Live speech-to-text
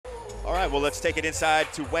All right, well, let's take it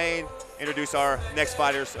inside to Wayne, introduce our next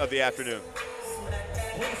fighters of the afternoon.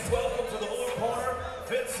 Please welcome to the blue corner,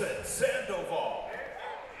 Vincent Sandoval.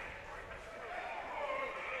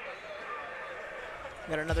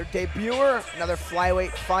 Got another debuter, another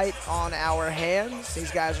flyweight fight on our hands.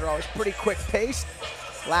 These guys are always pretty quick-paced.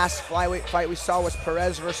 Last flyweight fight we saw was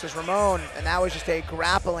Perez versus Ramon, and that was just a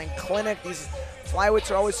grappling clinic. These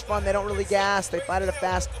flyweights are always fun. They don't really gas. They fight at a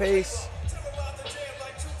fast pace.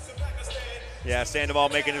 Yeah, Sandoval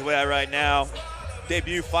making his way out right now.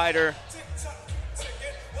 Debut fighter,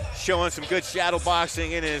 showing some good shadow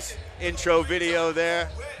boxing in his intro video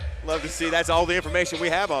there. Love to see. That's all the information we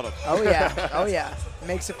have on him. Oh yeah, oh yeah.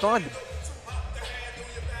 Makes it fun.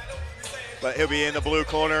 But he'll be in the blue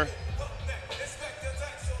corner.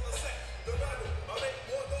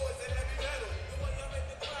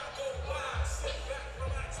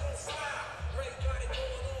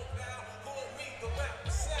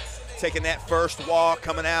 Taking that first walk,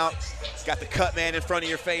 coming out. Got the cut man in front of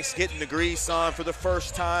your face, getting the grease on for the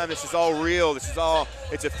first time. This is all real. This is all,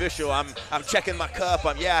 it's official. I'm checking my cup.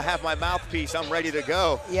 I have my mouthpiece. I'm ready to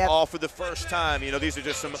go. Yep. All for the first time. You know, these are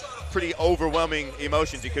just some pretty overwhelming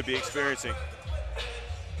emotions he could be experiencing.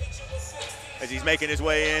 As he's making his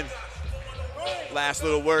way in. Last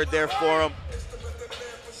little word there for him.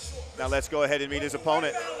 Now let's go ahead and meet his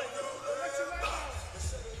opponent.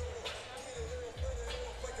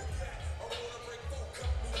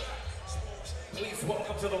 Please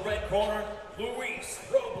welcome to the red corner, Robles.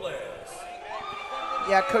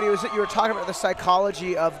 Yeah, Cody, you were talking about the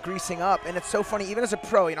psychology of greasing up, and it's so funny, even as a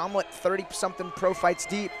pro, you know, I'm like 30-something pro fights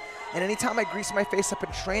deep, and anytime I grease my face up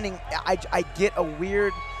in training, I get a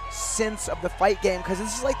weird sense of the fight game, because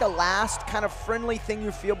this is like the last kind of friendly thing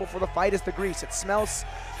you feel before the fight is the grease. It smells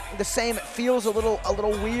the same, it feels a little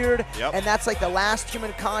weird, and that's like the last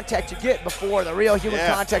human contact you get before the real human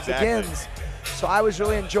contact begins. So I always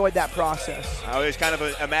really enjoyed that process. I always kind of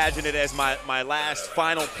imagine it as my last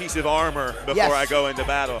final piece of armor before I go into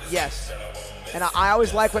battle. Yes, and I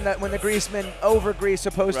always like when the greasemen over-grease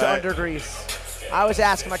opposed to under-grease. I always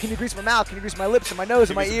ask them, like, can you grease my mouth? Can you grease my lips and my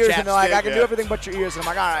nose and my ears? And they're like, I can do everything but your ears. And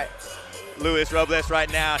I'm like, all right. Luis Robles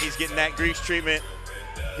right now, he's getting that grease treatment.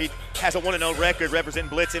 He has a 1-0 record representing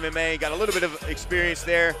Blitz MMA. Got a little bit of experience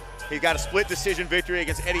there. He got a split decision victory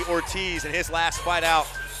against Eddie Ortiz in his last fight out.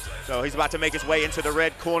 So he's about to make his way into the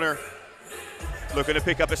red corner. Looking to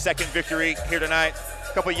pick up a second victory here tonight.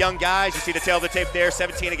 A couple of young guys, you see the tail of the tape there,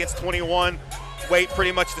 17 against 21. Weight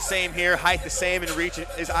pretty much the same here, height the same, and reach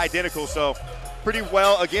is identical. So pretty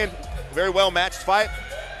well, again, very well matched fight.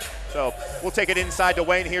 So we'll take it inside to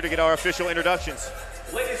Wayne here to get our official introductions.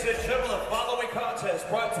 Ladies and gentlemen, the following contest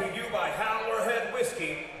brought to you by Howler Head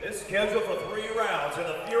Whiskey is scheduled for 3 rounds in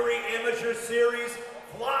the Fury Amateur Series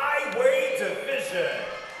Flyweight Division.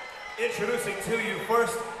 Introducing to you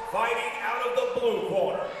first, fighting out of the blue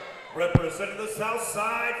corner, representing the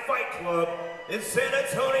Southside Fight Club in San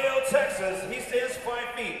Antonio, Texas. He stands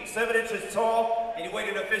 5 feet, 7 inches tall, and he weighed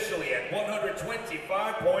in officially at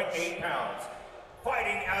 125.8 pounds.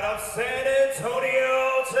 Fighting out of San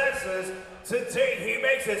Antonio, Texas, today he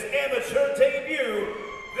makes his amateur debut.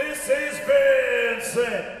 This is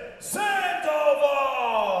Vincent Sandoval.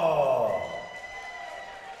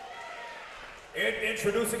 And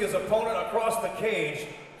introducing his opponent across the cage,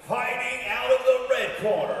 fighting out of the red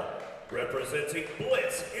corner, representing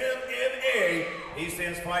Blitz MMA. He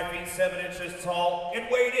stands 5 feet 7 inches tall and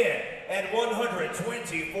weighed in at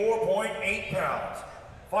 124.8 pounds.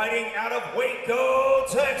 Fighting out of Waco,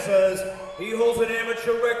 Texas, he holds an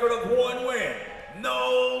amateur record of 1 win,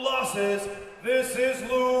 no losses. This is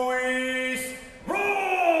Luis Robles.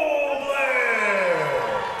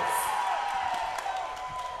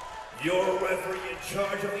 Your referee in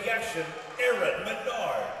charge of the action, Aaron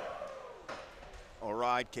Menard. All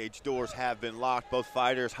right, cage doors have been locked. Both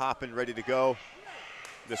fighters hopping, ready to go.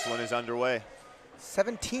 This one is underway.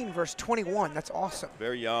 17 versus 21, that's awesome.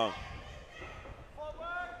 Very young.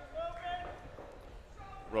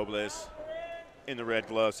 Robles in the red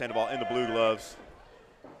gloves, Sandoval in the blue gloves.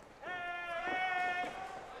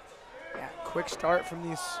 Yeah, quick start from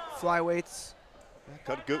these flyweights.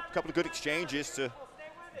 Couple of good exchanges to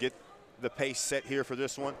get the pace set here for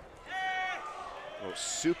this one. Little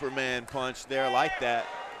Superman punch there, I like that.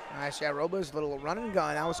 Nice, yeah, Robles, little run and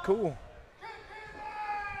gun, that was cool.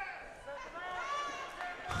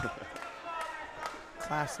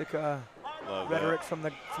 Classic rhetoric from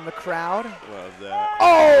the crowd. Love that.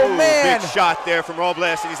 Oh, ooh, man! Big shot there from Robles,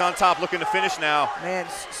 and he's on top looking to finish now. Man,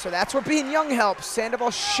 so that's where being young helps.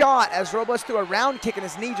 Sandoval shot as Robles threw a round kick, and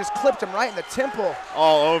his knee just clipped him right in the temple.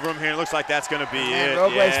 All over him here. It looks like that's going to be it.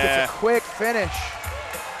 Robles gets a quick finish.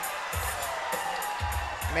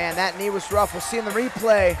 Man, that knee was rough. We'll see in the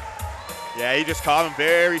replay. Yeah, he just caught him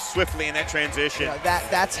very swiftly in that transition. You know,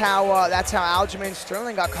 that's how Aljamain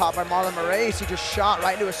Sterling got caught by Marlon Moraes. He just shot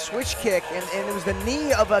right into a switch kick, and it was the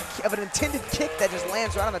knee of an intended kick that just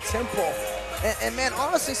lands right on the temple. And man,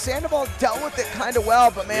 honestly, Sandoval dealt with it kind of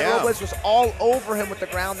well, but man, Robles was all over him with the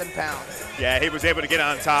ground and pound. Yeah, he was able to get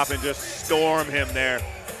on top and just storm him there.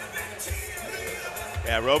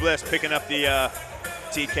 Yeah, Robles picking up the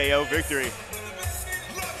TKO victory.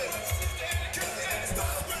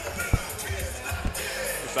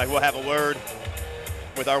 Looks like we'll have a word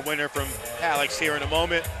with our winner from Alex here in a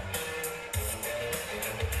moment.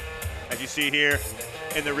 As you see here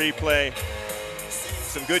in the replay,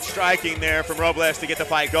 some good striking there from Robles to get the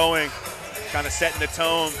fight going, kind of setting the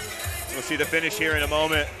tone. We'll see the finish here in a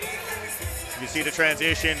moment. You see the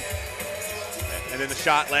transition, and then the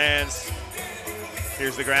shot lands.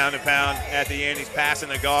 Here's the ground and pound at the end. He's passing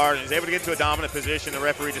the guard, and he's able to get to a dominant position. The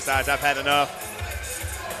referee decides, I've had enough.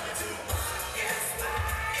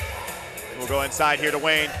 We'll go inside here to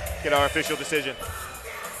Wayne, get our official decision.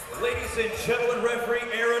 Ladies and gentlemen,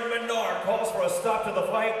 referee Aaron Menard calls for a stop to the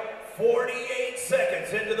fight. 48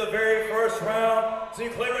 seconds into the very first round,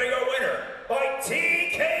 declaring a winner by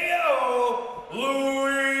TKO,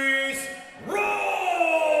 Luis Robles.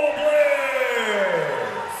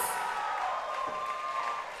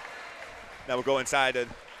 Now we'll go inside and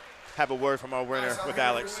have a word from our winner with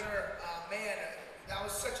Alex. Man, that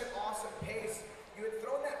was such an awesome pace. You had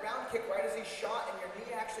thrown that round kick right as he shot, and your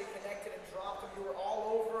knee actually connected and dropped him. You were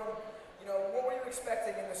all over him. You know, what were you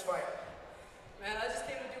expecting in this fight? Man, I just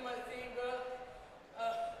came to do my thing, bro.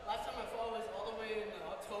 Last time I fought was all the way in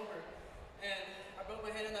October, and I broke my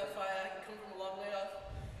head in that fight. I come from a long way off,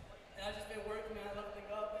 and I've just been working, man. I leveling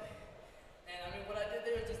up, and I mean, what I did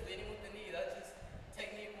there is just leading with the knee. That's just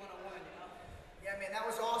technique 101, you know? Yeah, man, that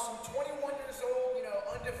was awesome. 21 years old, you know,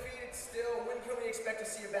 undefeated still. When can we expect to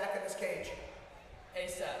see you back in this cage?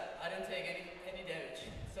 ASAP. I didn't take any damage,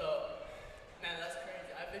 so man, that's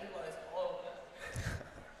crazy. I visualized all of that.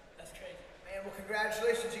 That's crazy. Man, well,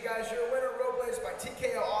 congratulations, you guys. You're a winner, Robles, by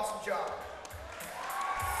TKO. Awesome job.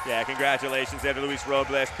 Yeah, congratulations there to Luis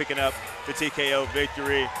Robles picking up the TKO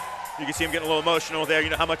victory. You can see him getting a little emotional there. You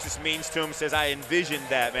know how much this means to him. He says, I envisioned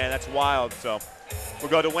that, man. That's wild. So we'll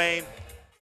go to Wayne.